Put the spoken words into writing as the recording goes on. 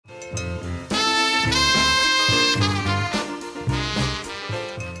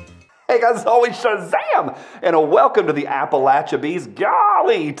morning, as always, Shazam! And a welcome to the Appalachia Bees.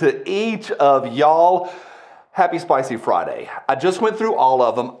 Golly to each of y'all. Happy Spicy Friday. I just went through all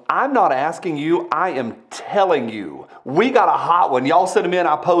of them. I'm not asking you, I am telling you. We got a hot one. Y'all send them in,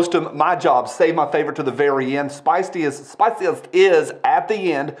 I post them. My job, save my favorite to the very end. Spiciest is at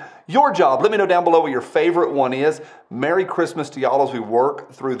the end. Your job, let me know down below what your favorite one is. Merry Christmas to y'all as we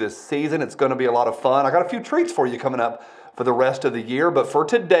work through this season. It's gonna be a lot of fun. I got a few treats for you coming up for the rest of the year, but for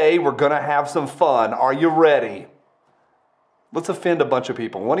today, we're gonna have some fun. Are you ready? Let's offend a bunch of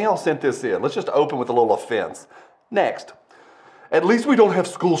people. One of y'all sent this in. Let's just open with a little offense. Next. At least we don't have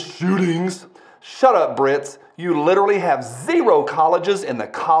school shootings. Shut up, Brits. You literally have 0 colleges in the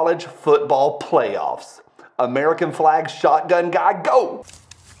college football playoffs. American flag shotgun guy, go!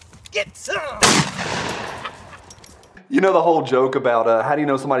 Get some! You know the whole joke about how do you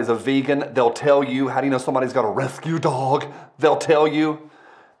know somebody's a vegan? They'll tell you. How do you know somebody's got a rescue dog? They'll tell you.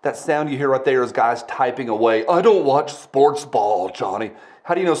 That sound you hear right there is guys typing away. I don't watch sports ball, Johnny.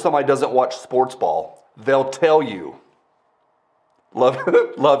 How do you know somebody doesn't watch sports ball? They'll tell you. Love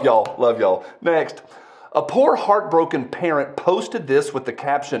y'all, love y'all. Next, a poor heartbroken parent posted this with the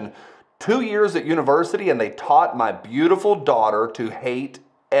caption, 2 years at university and they taught my beautiful daughter to hate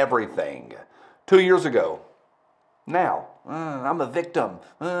everything. 2 years ago. Now, I'm a victim.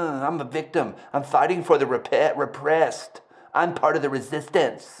 I'm fighting for the repressed. I'm part of the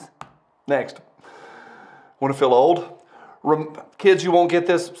resistance. Next. Want to feel old? Kids, you won't get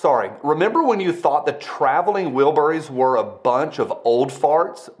this? Sorry. Remember when you thought the traveling Wilburys were a bunch of old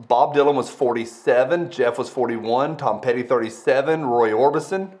farts? Bob Dylan was 47, Jeff was 41, Tom Petty 37, Roy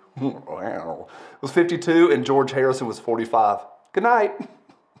Orbison was 52, and George Harrison was 45. Good night.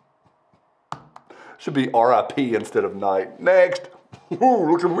 Should be R.I.P. instead of night. Next.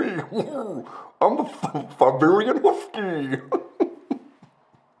 Ooh, look at me. Ooh, I'm the Siberian Husky.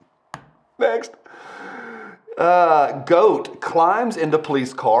 Next. Goat climbs into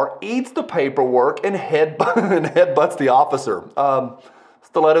police car, eats the paperwork, and headbutts the officer.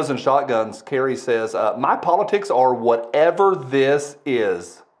 Stilettos and shotguns. Carrie says, my politics are whatever this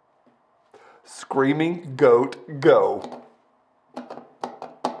is. Screaming goat, go.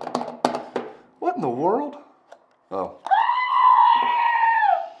 What in the world? Oh.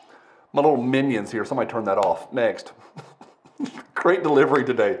 My little minions here. Somebody turn that off. Next. Great delivery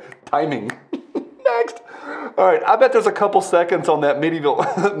today. Timing. Next. All right. I bet there's a couple seconds on that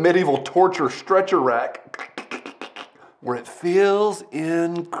medieval torture stretcher rack where it feels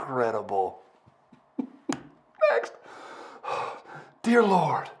incredible. Next. Dear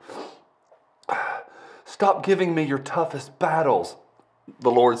Lord, stop giving me your toughest battles.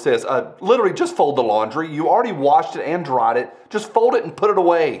 The Lord says, literally just fold the laundry. You already washed it and dried it. Just fold it and put it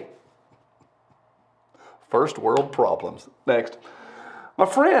away. First world problems. Next. My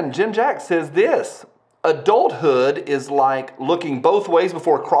friend Jen Jack says this. Adulthood is like looking both ways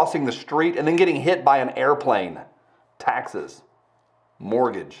before crossing the street and then getting hit by an airplane. Taxes.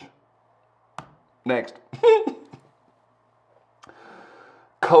 Mortgage. Next.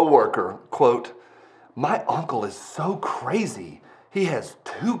 Coworker, quote, my uncle is so crazy. He has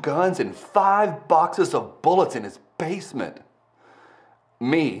 2 guns and 5 boxes of bullets in his basement.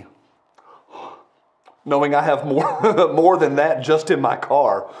 Me. Knowing I have more than that just in my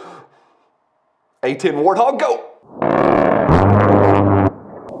car. A10 Warthog, go!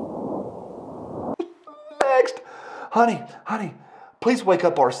 Next. Honey, please wake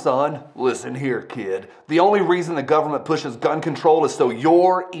up our son. Listen here, kid. The only reason the government pushes gun control is so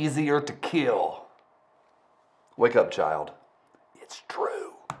you're easier to kill. Wake up, child. It's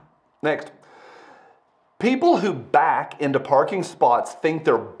true. Next. People who back into parking spots think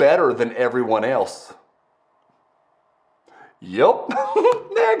they're better than everyone else. Yep.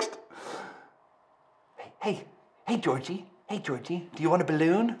 Next. Hey, Georgie. Hey, Georgie. Do you want a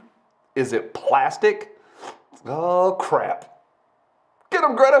balloon? Is it plastic? Oh, crap. Get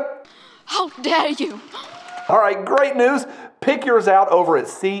him, Greta. How dare you? All right, great news. Pick yours out over at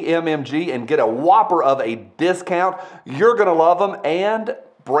CMMG and get a whopper of a discount. You're going to love them. And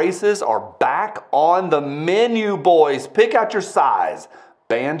braces are back on the menu, boys. Pick out your size.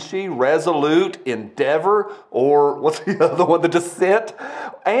 Banshee, Resolute, Endeavor, or what's the other one, the Descent,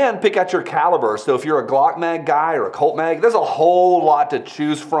 and pick out your caliber. So if you're a Glock mag guy or a Colt mag, there's a whole lot to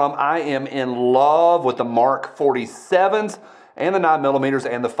choose from. I am in love with the Mark 47s and the 9mm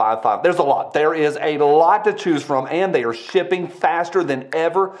and the 5.5. There's a lot. There is a lot to choose from, and they are shipping faster than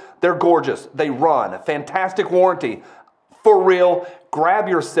ever. They're gorgeous. They run. Fantastic warranty. For real, grab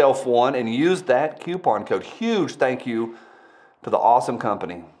yourself one and use that coupon code. Huge thank you to the awesome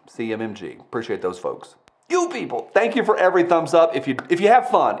company, CMMG. Appreciate those folks. You people, thank you for every thumbs up. If you have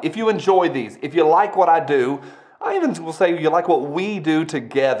fun, if you enjoy these, if you like what I do, I even will say you like what we do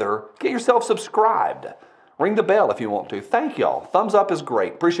together, get yourself subscribed. Ring the bell if you want to. Thank y'all. Thumbs up is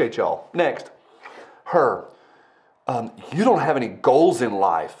great. Appreciate y'all. Next. Her. You don't have any goals in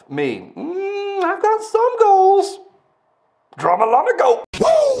life. Me. I've got some goals. Drama llama go. Woo!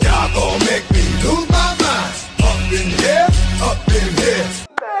 Y'all gonna make me lose my mind. Up in here, up in here.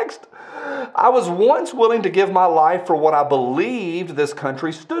 Next. I was once willing to give my life for what I believed this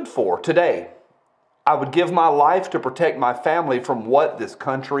country stood for. Today, I would give my life to protect my family from what this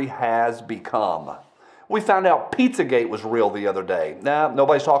country has become. We found out Pizzagate was real the other day. Nah,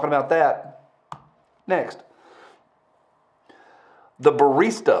 nobody's talking about that. Next. The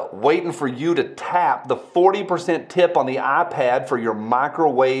barista waiting for you to tap the 40% tip on the iPad for your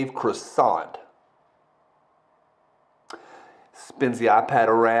microwave croissant. Spins the iPad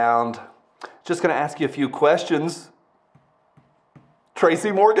around. Just going to ask you a few questions.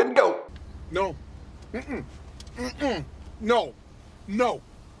 Tracy Morgan, go. No. No. No. No.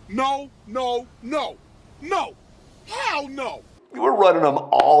 No. No. No. Hell no. We're running them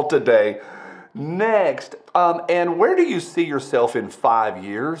all today. Next. And where do you see yourself in 5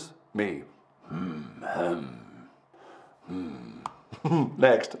 years? Me.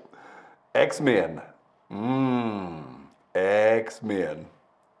 Next. X-Men. X-Men.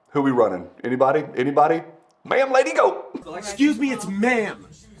 Who we running? Anybody? Anybody? Ma'am, lady, go. Excuse me, it's ma'am.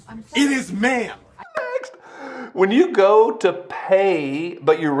 It is ma'am. Next. When you go to pay,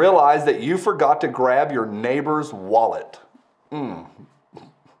 but you realize that you forgot to grab your neighbor's wallet. I'm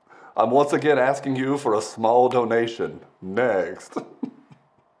once again asking you for a small donation. Next.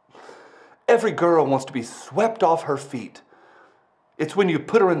 Every girl wants to be swept off her feet. It's when you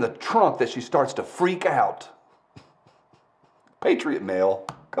put her in the trunk that she starts to freak out. Patriot male.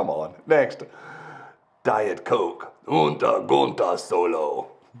 Come on. Next. Diet Coke. Unta gunta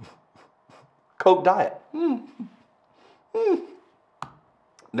solo. Coke Diet.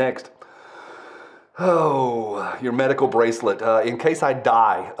 Next. Oh, your medical bracelet. In case I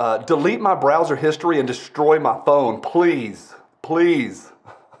die, delete my browser history and destroy my phone. Please. Please.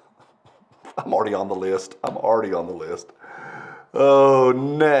 I'm already on the list. Oh,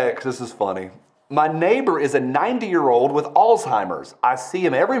 next. This is funny. My neighbor is a 90-year-old with Alzheimer's. I see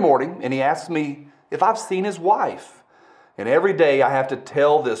him every morning, and he asks me if I've seen his wife. And every day I have to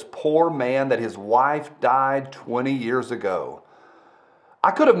tell this poor man that his wife died 20 years ago.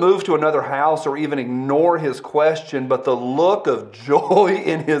 I could have moved to another house or even ignore his question, but the look of joy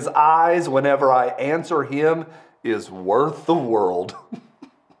in his eyes whenever I answer him is worth the world.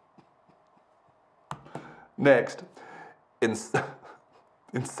 Next. In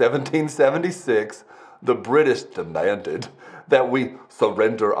 1776, the British demanded that we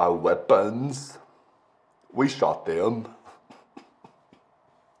surrender our weapons. We shot them.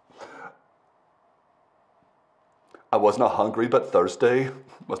 I was not hungry but thirsty.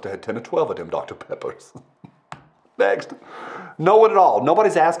 Must have had 10 or 12 of them Dr. Peppers. Next. No one at all.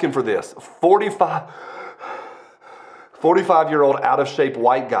 Nobody's asking for this. 45-year-old out-of-shape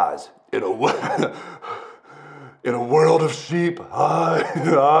white guys. In a world of sheep,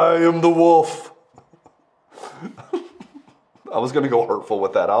 I am the wolf. I was going to go hurtful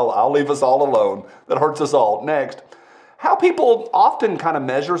with that. I'll leave us all alone. That hurts us all. Next. How people often kind of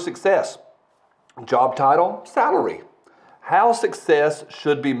measure success. Job title, salary. How success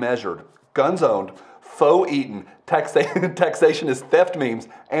should be measured. Guns owned, pho eaten, taxation is theft memes,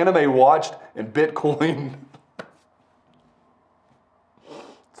 anime watched, and Bitcoin.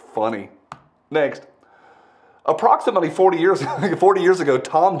 It's funny. Next. Approximately 40 years ago,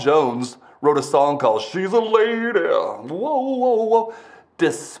 Tom Jones wrote a song called She's a Lady. Whoa, whoa, whoa.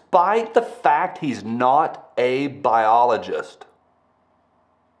 Despite the fact he's not a biologist.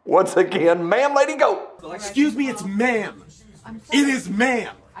 Once again, ma'am, lady, go. Excuse me, it's ma'am. It is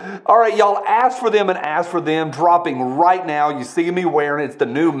ma'am. All right, y'all, ask for them and ask for them. Dropping right now. You see me wearing it. It's the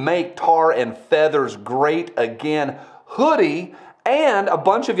new Make Tar and Feathers Great Again hoodie. And a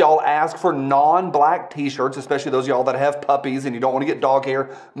bunch of y'all ask for non-black t-shirts, especially those of y'all that have puppies and you don't want to get dog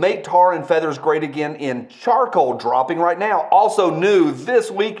hair. Make Tar and Feathers Great Again in charcoal, dropping right now. Also new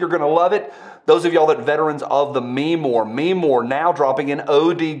this week, you're going to love it. Those of y'all that veterans of the Me More now dropping in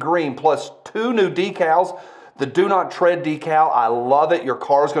OD green, plus 2 new decals. The Do Not Tread decal, I love it. Your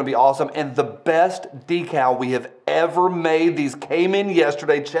car is going to be awesome. And the best decal we have ever made. These came in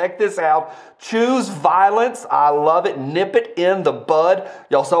yesterday. Check this out. Choose violence. I love it. Nip it in the bud.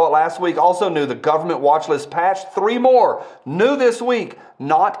 Y'all saw it last week. Also new, the government watch list patch. 3 more. New this week.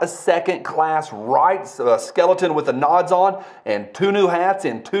 Not a second class right skeleton with the nods on. And 2 new hats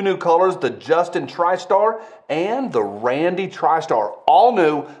in 2 new colors. The Justin TriStar and the Randy TriStar. All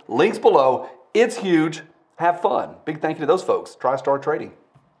new. Links below. It's huge. Have fun. Big thank you to those folks. TriStar Trading.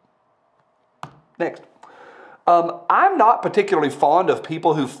 Next. I'm not particularly fond of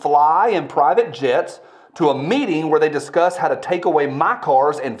people who fly in private jets to a meeting where they discuss how to take away my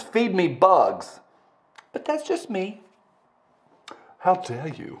cars and feed me bugs. But that's just me. How dare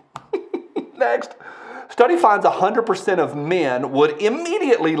you? Next. Study finds 100% of men would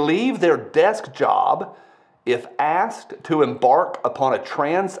immediately leave their desk job if asked to embark upon a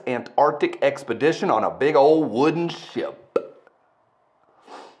trans-Antarctic expedition on a big old wooden ship.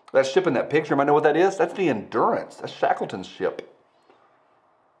 That ship in that picture, you might know what that is? That's the Endurance. That's Shackleton's ship.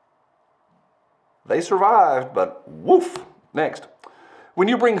 They survived, but woof. Next. When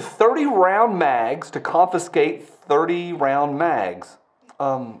you bring 30 round mags to confiscate 30 round mags,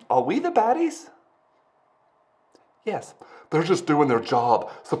 are we the baddies? Yes. They're just doing their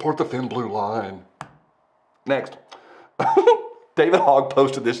job. Support the thin blue line. Next. David Hogg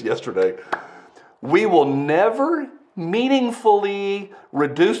posted this yesterday. We will never meaningfully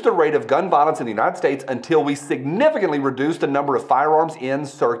reduce the rate of gun violence in the United States until we significantly reduce the number of firearms in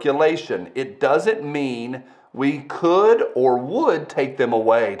circulation. It doesn't mean we could or would take them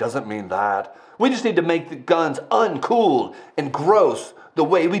away. Doesn't mean that. We just need to make the guns uncool and gross the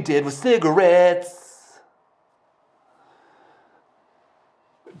way we did with cigarettes.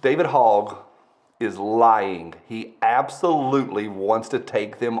 David Hogg is lying. He absolutely wants to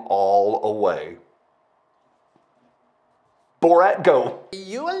take them all away. Borat, go.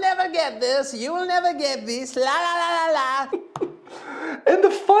 You will never get this. You will never get this. La la la la la. And the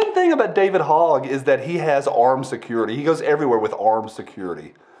fun thing about David Hogg is that he has armed security. He goes everywhere with armed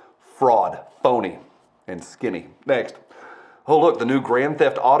security. Fraud, phony, and skinny. Next. Oh, look, the new Grand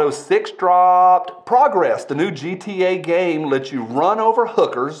Theft Auto 6 dropped. Progress, the new GTA game lets you run over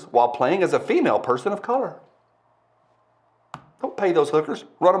hookers while playing as a female person of color. Don't pay those hookers,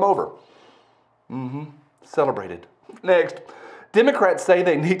 run them over. Celebrated. Next, Democrats say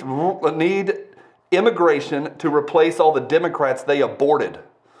they need immigration to replace all the Democrats they aborted.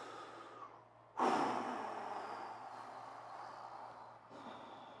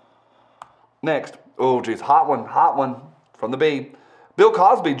 Next, oh geez, hot one from the B. Bill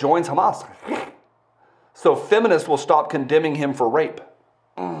Cosby joins Hamas. So feminists will stop condemning him for rape.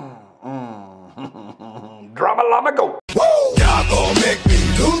 Drama llama, go. Woo! Y'all gon' make me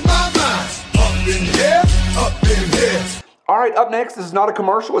lose my mind. Up in here, up in here. All right, up next, this is not a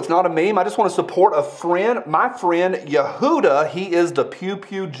commercial, it's not a meme. I just want to support a friend, my friend YEHUDA. He is the Pew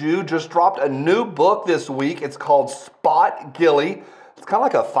Pew Jew, just dropped a new book this week. It's called Spot GHILLE. It's kind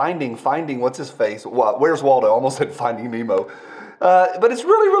of like a finding, what's his face? Where's Waldo? I almost said Finding Nemo. But it's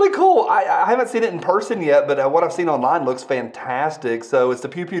really, really cool. I haven't seen it in person yet, but what I've seen online looks fantastic. So it's the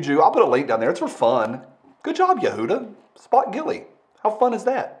Pew Pew Jew. I'll put a link down there. It's for fun. Good job, YEHUDA. Spot GHILLE. How fun is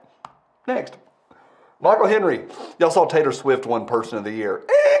that? Next. Michael Henry. Y'all saw Taylor Swift won Person of the Year.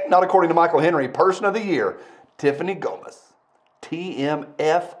 Not according to Michael Henry. Person of the Year, Tiffany Gomez. TMFINR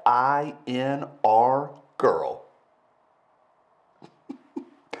girl.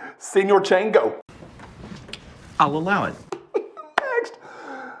 Senor Chang, go. I'll allow it. Next.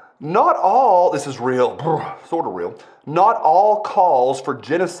 Not all, this is real, sort of real. Not all calls for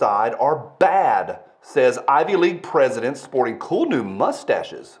genocide are bad, says Ivy League president sporting cool new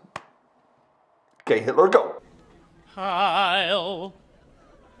mustaches. Okay, Hitler, go. Heil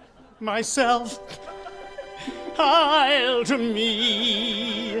myself, heil to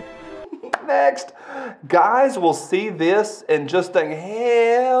me. Next, guys will see this and just think,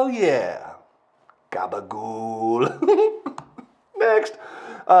 hell yeah, gabagool. Next,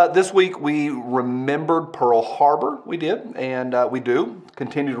 this week we remembered Pearl Harbor. We did, and we do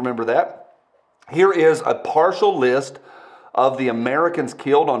continue to remember that. Here is a partial list of the Americans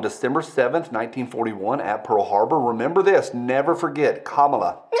killed on December 7th, 1941 at Pearl Harbor. Remember this, never forget,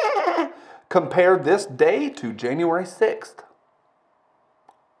 Kamala compared this day to January 6th.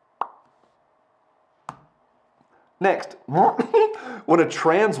 Next, when a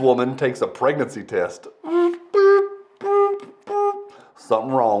trans woman takes a pregnancy test.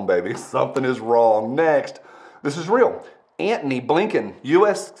 Something wrong, baby. Something is wrong. Next, this is real. Antony Blinken,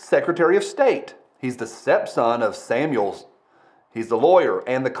 U.S. Secretary of State. He's the stepson of Samuel He's the lawyer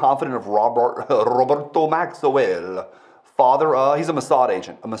and the confidant of Roberto Maxwell. Father, he's a Mossad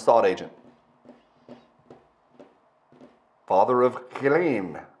agent. A Mossad agent. Father of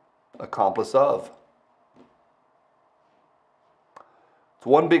GHILLE. Accomplice of. It's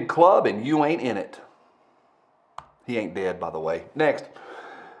one big club and you ain't in it. He ain't dead, by the way. Next.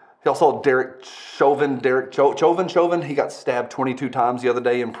 He also Derek Chauvin. Chauvin. He got stabbed 22 times the other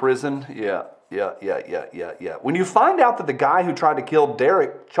day in prison. Yeah. When you find out that the guy who tried to kill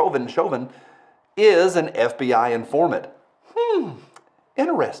Derek Chauvin is an FBI informant.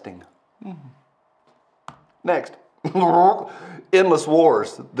 Interesting. Next. Endless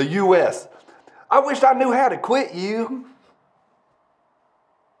wars. The U.S. I wish I knew how to quit you.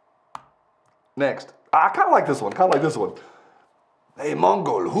 Next. I kind of like this one. Hey,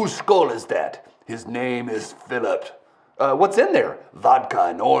 Mongol, whose skull is that? His name is Philip. What's in there? Vodka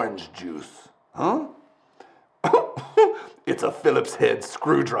and orange juice. Huh? It's a Phillips head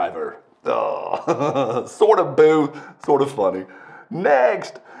screwdriver. Oh, sort of boo, sort of funny.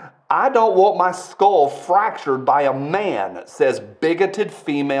 Next. I don't want my skull fractured by a man, says bigoted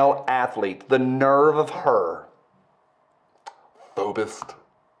female athlete. The nerve of her. Phobist.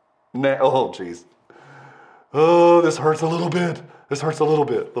 Oh, jeez. Oh, this hurts a little bit.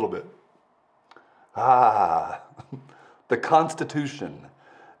 The Constitution.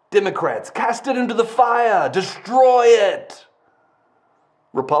 Democrats, cast it into the fire. Destroy it.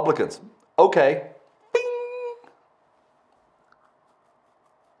 Republicans. Okay. Bing.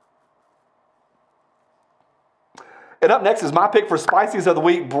 And up next is my pick for Spices of the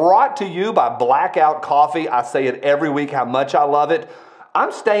Week, brought to you by Blackout Coffee. I say it every week how much I love it.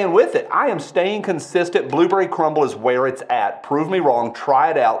 I'm staying with it. I am staying consistent. Blueberry crumble is where it's at. Prove me wrong.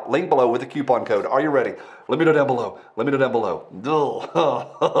 Try it out. Link below with a coupon code. Are you ready? Let me know down below.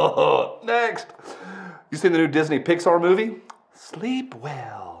 Next. You seen the new Disney Pixar movie? Sleep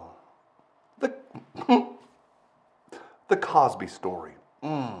Well. The Cosby Story.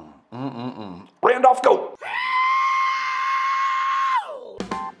 Randolph, go.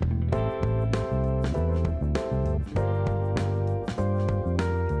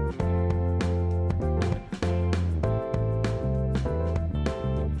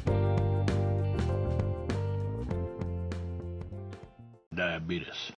 Diabetes.